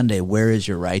us on Sunday, where is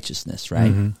your righteousness,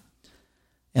 right? And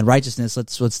righteousness,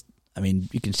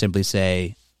 you can simply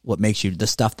say what makes you, the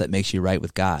stuff that makes you right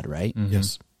with God, right?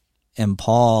 Yes. And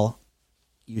Paul,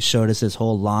 you showed us his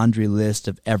whole laundry list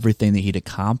of everything that he'd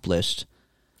accomplished.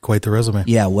 Quite the resume.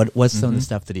 Yeah, what's some of the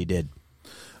stuff that he did?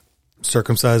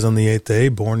 Circumcised on the 8th day,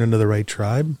 born into the right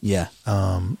tribe. Yeah.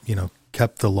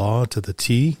 Kept the law to the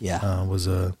T. Yeah. Was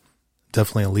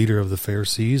definitely a leader of the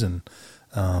Pharisees. And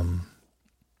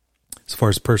as far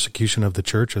as persecution of the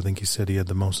church, I think he said he had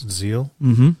the most zeal.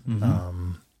 And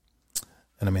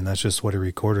I mean, that's just what he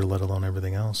recorded, let alone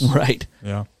everything else. Right.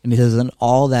 Yeah. And he says, and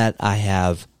all that I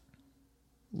have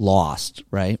lost,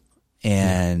 right?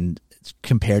 And it's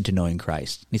compared to knowing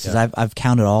Christ. He says, I've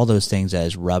counted all those things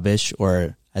as rubbish,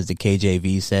 or as the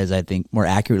KJV says, I think more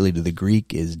accurately to the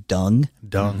Greek is dung.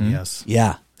 Dung, yes.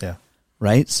 Yeah. Yeah.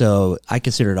 Right? So I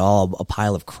consider it all a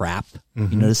pile of crap,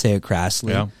 to say it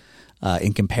crassly,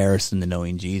 in comparison to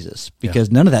knowing Jesus.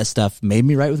 Because none of that stuff made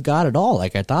me right with God at all,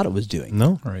 like I thought it was doing.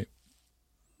 No. Right.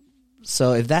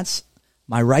 So if that's,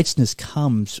 my righteousness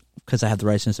comes because I have the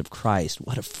righteousness of Christ,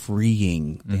 what a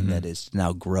freeing thing that is to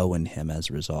now grow in him as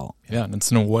a result. Yeah, and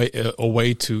it's in a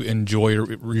way to enjoy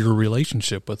your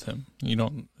relationship with him.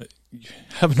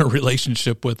 Having a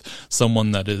relationship with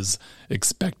someone that is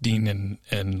expecting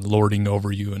and lording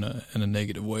over you in a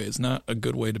negative way is not a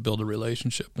good way to build a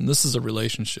relationship. And this is a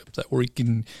relationship that we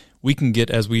can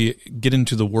get, as we get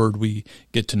into the Word, we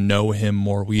get to know him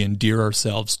more, we endear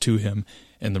ourselves to him,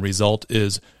 and the result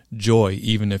is joy.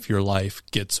 Even if your life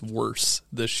gets worse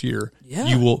this year,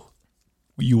 you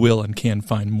will and can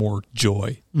find more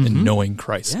joy in knowing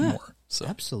Christ more. So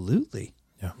absolutely.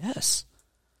 Yeah. Yes.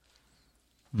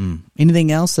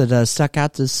 Anything else that stuck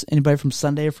out to anybody from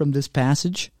Sunday or from this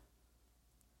passage?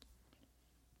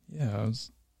 Yeah.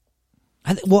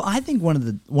 I think one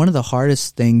of the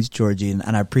hardest things, Georgie, and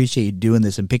I appreciate you doing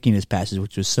this and picking this passage,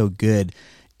 which was so good,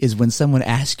 is when someone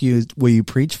asks you, will you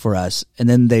preach for us? And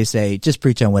then they say, just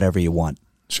preach on whatever you want.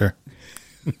 Sure.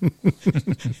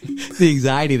 The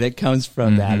anxiety that comes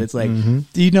from that. It's like,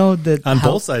 do you know that on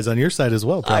both sides, on your side as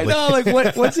well, probably. I know,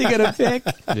 like what's he going to pick?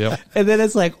 Yep. And then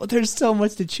it's like, well, there's so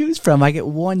much to choose from. I get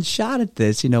one shot at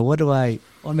this. What do I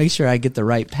want to make sure I get the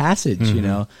right passage,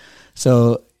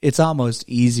 So it's almost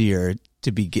easier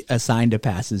to be assigned a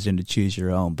passage and to choose your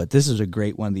own. But this is a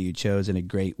great one that you chose, and a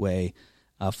great way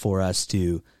for us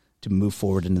to move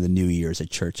forward into the new year as a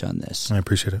church on this. I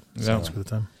appreciate it. Yeah. Thanks for the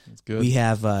time. That's good. We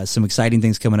have some exciting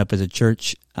things coming up as a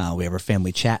church. We have our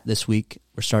family chat this week.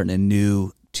 We're starting a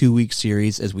new 2-week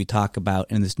series as we talk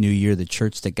about in this new year the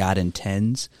church that God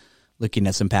intends, looking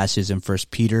at some passages in 1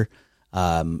 Peter.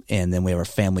 And then we have our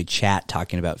family chat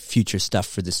talking about future stuff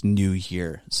for this new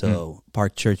year. So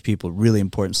Park Church people, really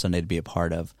important Sunday to be a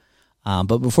part of.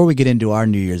 But before we get into our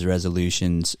New Year's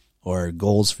resolutions or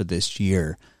goals for this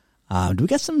year, do we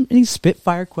got any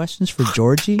Spitfire questions for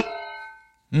Georgie?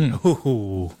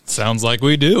 Ooh. Sounds like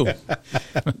we do.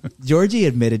 Georgie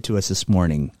admitted to us this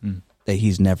morning that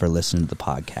he's never listened to the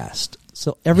podcast.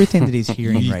 So everything that he's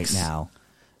hearing right now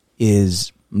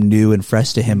is new and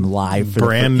fresh to him live.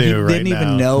 Brand new He right didn't even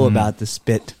now. know about the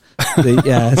Spitfire.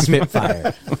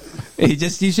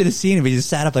 You should have seen him. He just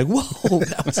sat up like, whoa,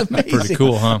 that was amazing. Pretty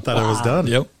cool, huh? Thought it was done.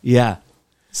 Yep. Yeah.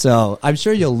 So I'm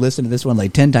sure you'll listen to this one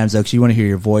like 10 times though, because you want to hear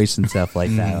your voice and stuff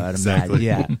like that. I'd exactly.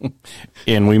 imagine. Yeah.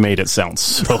 And we made it sound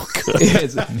so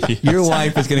good. Your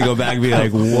wife is going to go back and be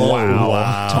like, whoa,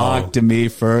 Wow. talk to me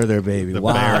further, baby. The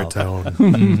Wow.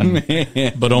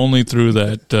 baritone. But only through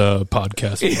that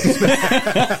podcast.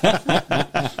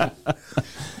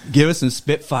 Give us some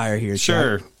Spitfire here.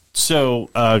 Sure. Chuck. So,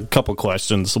 a couple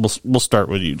questions. We'll start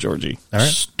with you, Georgie. All right.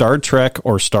 Star Trek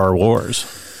or Star Wars?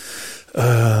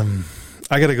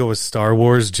 I got to go with Star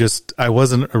Wars. Just I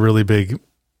wasn't a really big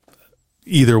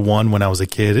either one when I was a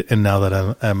kid, and now that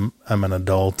I'm an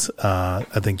adult, I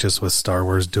think just with Star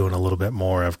Wars doing a little bit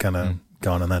more, I've kind of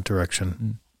gone in that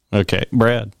direction. Okay,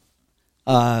 Brad.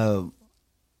 I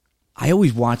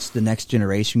always watched The Next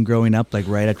Generation growing up, like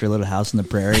right after Little House on the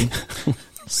Prairie.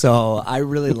 So I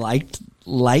really liked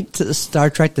Star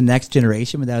Trek: The Next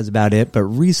Generation, but that was about it. But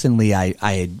recently,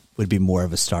 I would be more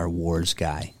of a Star Wars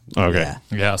guy. Okay. Yeah.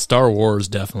 Yeah, Star Wars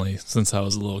definitely. Since I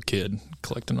was a little kid,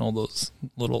 collecting all those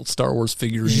little Star Wars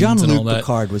figurines and all Jean-Luc that.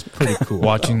 Picard was pretty cool.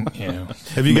 Watching,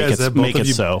 Have you guys? Have make both it of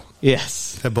you? so.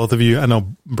 Yes. Have both of you? I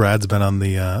know Brad's been on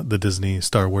the Disney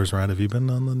Star Wars ride. Have you been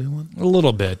on the new one? a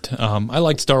little bit. I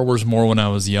liked Star Wars more when I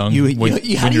was young. You- when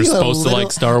you- how when do you're you a supposed to little-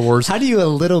 like Star Wars. How do you a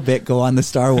little bit go on the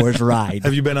Star Wars ride?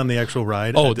 Have you been on the actual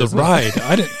ride? Oh, at the Disney? ride.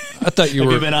 I thought you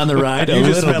were. on the ride? You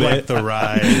just meant like the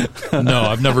ride. No,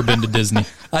 I've never been to Disney.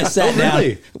 I sat down.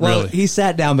 really? Well, Really? he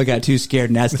sat down but got too scared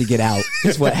and asked to get out.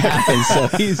 Is what happened. So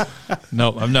he's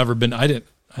No, I've never been. I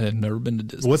had never been to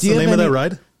Disney. What's Do the you name have of that any-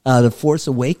 ride? The Force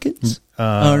Awakens.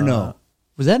 Or no,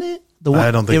 was that it? The one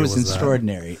I don't think it it was was that.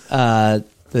 extraordinary.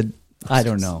 I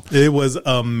don't know. It was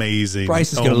amazing.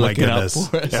 Bryce is oh gonna my look it up goodness.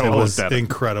 for us. It I'll was look that up.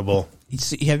 incredible.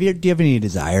 Do you have any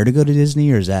desire to go to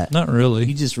Disney, or is that Not really.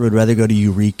 you just would rather go to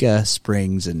Eureka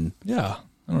Springs and Yeah,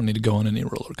 I don't need to go on any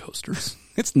roller coasters.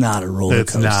 it's not a roller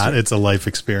It's coaster. not. It's a life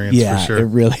experience Yeah, for sure. it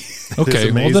really. Okay,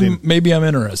 well amazing. then maybe I'm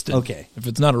interested. Okay. if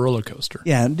it's not a roller coaster.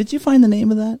 Yeah. Did you find the name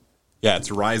of that? Yeah,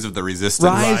 it's Rise of the Resistance.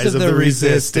 Rise of the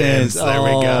Resistance. There we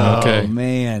go. Okay. Oh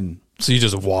man. So you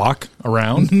just walk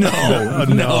around? No,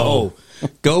 no.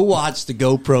 Go watch the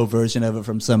GoPro version of it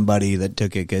from somebody that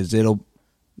took it because it'll.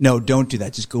 No, don't do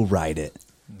that. Just go ride it.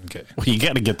 Okay. You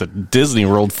got to get to Disney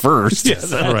World first.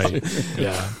 Right.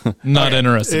 Yeah. Not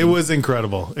interested. It was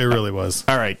incredible. It really was.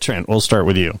 All right, Trent, we'll start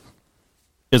with you.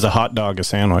 Is a hot dog a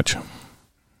sandwich?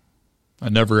 I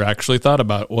never actually thought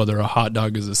about whether a hot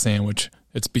dog is a sandwich.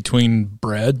 It's between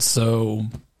bread, so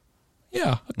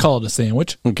yeah, I call it a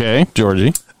sandwich. Okay,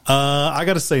 Georgie. I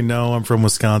got to say no. I'm from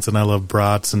Wisconsin. I love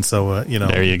brats, and so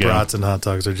There you go. brats and hot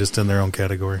dogs are just in their own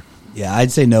category. Yeah,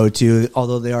 I'd say no too.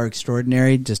 Although they are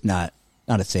extraordinary, just not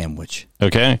a sandwich.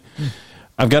 Okay.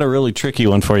 I've got a really tricky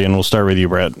one for you, and we'll start with you,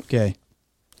 Brad. Okay.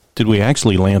 Did we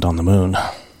actually land on the moon?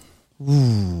 I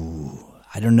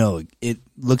don't know. It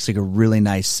looks like a really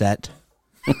nice set.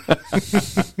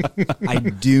 I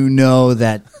do know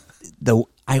that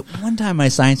one time my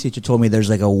science teacher told me there's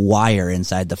like a wire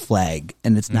inside the flag,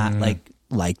 and it's not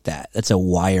like that. That's a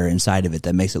wire inside of it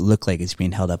that makes it look like it's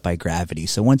being held up by gravity.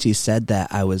 So once he said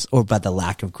that, or by the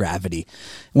lack of gravity.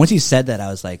 Once he said that, I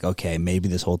was like, okay, maybe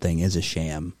this whole thing is a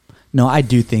sham. No, I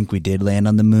do think we did land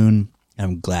on the moon.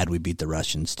 I'm glad we beat the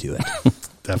Russians to it.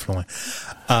 Definitely.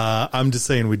 I'm just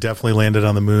saying we definitely landed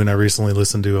on the moon. I recently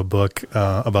listened to a book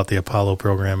about the Apollo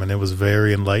program, and it was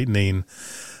very enlightening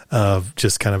of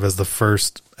just kind of as the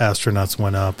first astronauts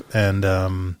went up. And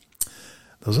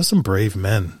those are some brave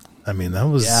men. I mean, that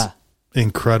was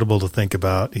incredible to think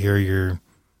about. Here you're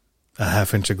a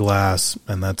half inch of glass,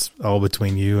 and that's all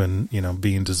between you and,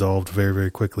 being dissolved very,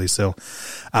 very quickly. So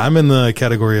I'm in the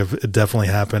category of it definitely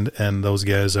happened, and those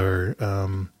guys are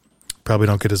probably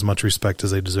don't get as much respect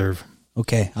as they deserve.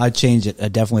 Okay, I'll change it. I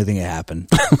definitely think it happened.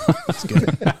 That's good.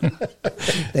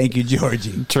 Thank you,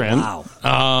 Georgie. Trent?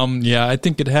 Wow. Yeah, I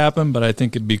think it happened, but I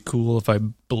think it'd be cool if I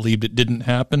believed it didn't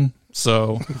happen.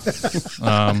 So,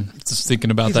 just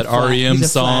thinking about that REM he's a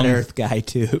song. Flat Earth guy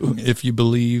too. If you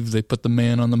believe they put the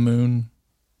man on the moon,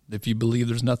 if you believe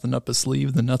there's nothing up his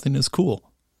sleeve, then nothing is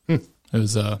cool. It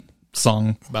was a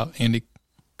song about Andy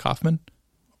Kaufman.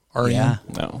 REM. Yeah.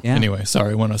 No. Yeah. Anyway,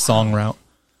 sorry, went a song route.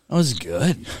 That was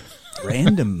good.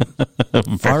 Random.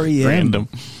 REM. Random.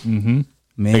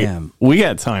 Man. We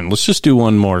got time. Let's just do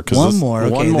one more. One more.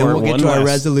 Okay, then we'll get to our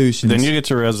resolutions. Then you get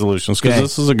to resolutions because Okay.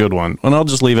 this is a good one. And I'll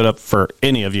just leave it up for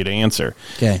any of you to answer.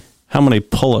 Okay. How many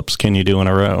pull-ups can you do in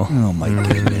a row? Oh my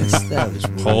goodness. That was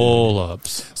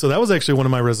Pull-ups. So that was actually one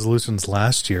of my resolutions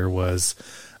last year was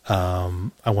I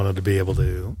wanted to be able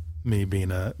to, me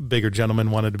being a bigger gentleman,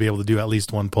 wanted to be able to do at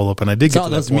least one pull-up. And I did it's get all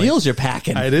to that those point. meals you're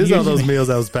packing. It is all those meals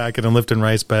I was packing and lifting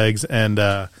rice bags. And,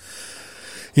 I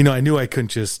knew I couldn't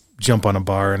just jump on a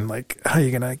bar and like, how are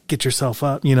you going to get yourself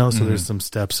up? So there's some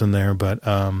steps in there, but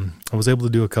I was able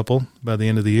to do a couple by the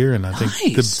end of the year. And I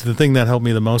think Nice. the thing that helped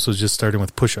me the most was just starting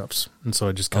with push-ups. And so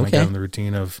I just kind of Okay. got in the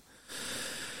routine of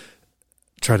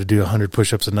try to do 100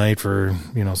 push-ups a night for,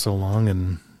 so long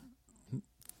and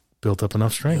built up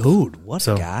enough strength. Dude, what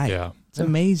So, a guy. Yeah. It's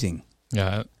amazing.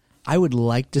 Yeah. I would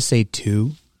like to say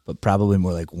 2, but probably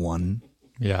more like 1.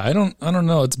 Yeah, I don't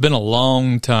know. It's been a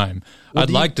long time. I'd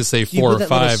like to say Do you 4 put or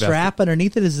that little 5. strap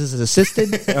underneath it? Is this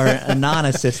assisted or a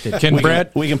non-assisted? Can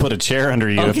Brad We can put a chair under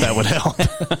you if that would help.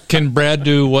 can Brad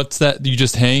do what's that? You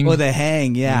just hang? Well, the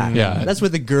hang, yeah. Yeah. That's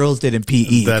what the girls did in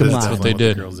PE. That Come is on. definitely they what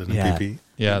did. the girls did in Yeah. PP.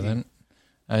 Yeah, then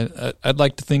I'd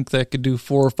like to think that could do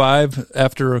 4 or 5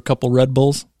 after a couple Red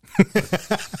Bulls.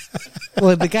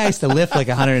 Well, the guy has to lift like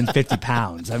 150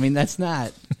 pounds. I mean, that's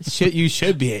not. You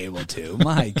should be able to.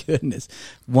 My goodness,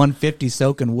 150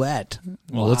 soaking wet.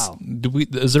 Well, Wow.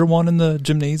 is there one in the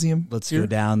gymnasium? Let's go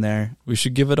down there. We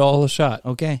should give it all a shot.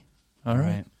 Okay. All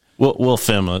right. We'll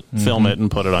film it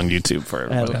and put it on YouTube for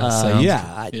everybody. sounds Yeah,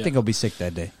 I think I'll be sick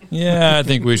that day. Yeah, I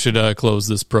think we should close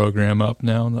this program up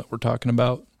now that we're talking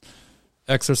about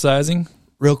exercising.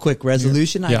 Real quick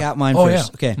resolution. I Yeah. got mine Oh,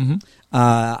 first. yeah. Okay.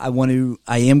 I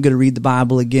am going to read the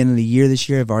Bible again in a year this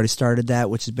year. I've already started that,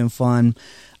 which has been fun.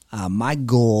 My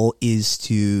goal is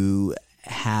to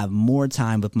have more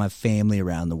time with my family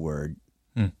around the Word.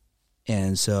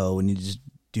 And so we need to just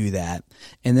do that.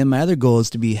 And then my other goal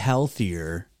is to be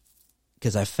healthier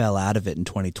because I fell out of it in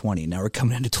 2020. Now we're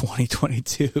coming into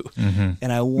 2022. And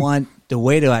the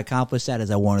way to accomplish that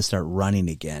is I want to start running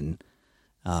again.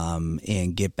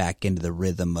 And get back into the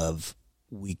rhythm of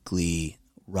weekly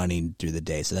running through the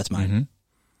day. So that's mine.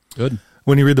 Good.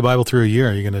 When you read the Bible through a year,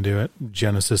 are you going to do it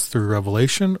Genesis through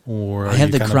Revelation, or I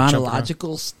have the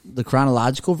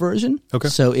chronological version. Okay.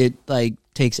 So it like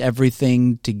takes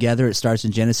everything together. It starts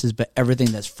in Genesis, but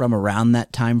everything that's from around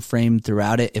that time frame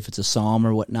throughout it, if it's a psalm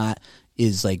or whatnot,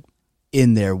 is like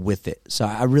in there with it. So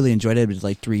I really enjoyed it. It was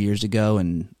like 3 years ago,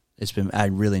 and I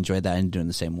really enjoyed that and doing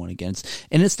the same one again.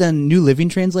 It's the New Living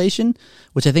Translation,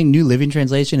 which I think New Living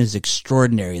Translation is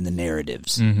extraordinary in the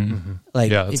narratives.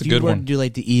 Like Yeah, that's if a you good were one. to do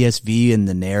like the ESV and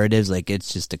the narratives, like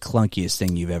it's just the clunkiest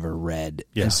thing you've ever read.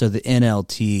 Yeah. And so the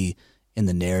NLT in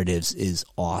the narratives is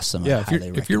awesome. Yeah, I if highly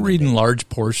you're recommend reading it. large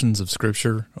portions of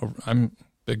Scripture, I'm a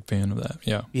big fan of that.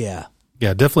 Yeah. Yeah.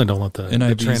 Yeah, definitely don't let the NIV is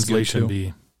good, translation too.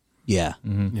 be, Yeah.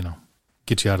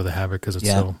 get you out of the habit because it's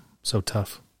Yeah. so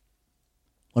tough.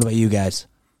 What about you guys?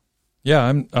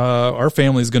 Yeah, our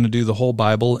family's going to do the whole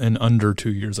Bible in under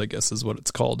 2 years, I guess is what it's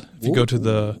called. If you go to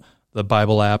the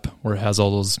Bible app where it has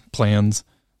all those plans,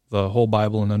 the whole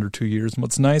Bible in under 2 years. And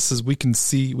what's nice is we can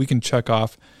check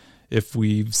off if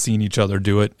we've seen each other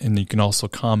do it, and you can also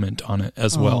comment on it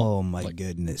as well. Oh my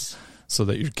goodness. So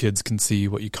that your kids can see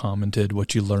what you commented,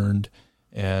 what you learned.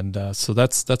 And so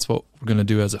that's what we're going to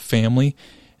do as a family.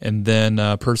 And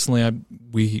then personally,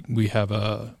 we have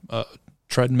a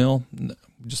treadmill. We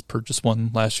just purchased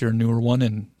one last year, a newer one,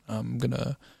 and I'm going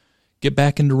to get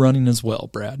back into running as well,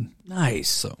 Brad. Nice.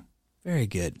 So, Very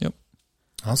good. yep.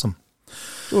 Awesome.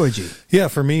 Georgie. Yeah,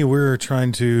 for me, we're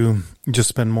trying to just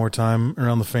spend more time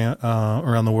around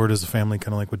the Word as a family,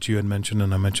 kind of like what you had mentioned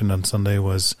and I mentioned on Sunday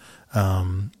was,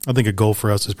 I think a goal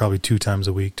for us is probably 2 times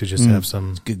a week to just have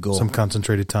some good goal. some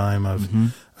concentrated time of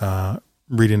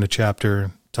reading a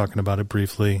chapter, talking about it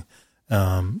briefly,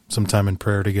 some time in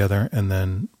prayer together, and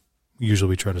then usually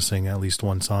we try to sing at least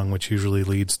one song, which usually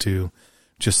leads to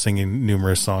just singing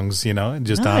numerous songs, just on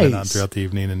and on Nice. throughout the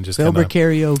evening and just Sober kind of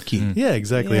karaoke. yeah,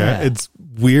 exactly. Yeah. It's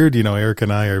weird, Eric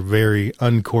and I are very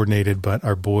uncoordinated, but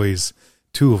our boys,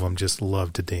 2 of them just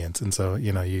love to dance. And so,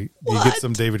 you get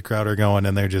some David Crowder going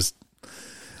and they're just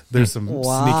There's some sneaky videos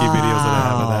that I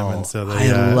have of them, and so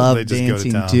I love they just go to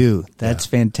dancing town. too. That's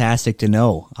fantastic to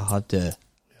know. I'll have to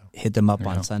hit them up Yeah.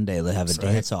 on Sunday. They'll have a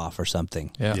dance off or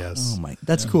something. Yeah. Yes. Oh my,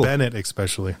 that's cool. Bennett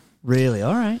especially. Really?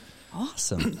 All right.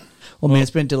 Awesome. Well, man,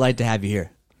 it's been a delight to have you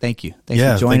here. Thank you. Thanks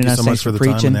Yeah, for joining thank you us. so Thanks much for the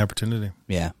preaching. time and the opportunity.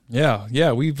 Yeah.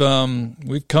 Yeah. We've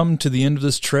come to the end of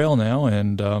this trail now,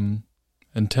 and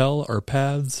until our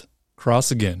paths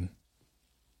cross again.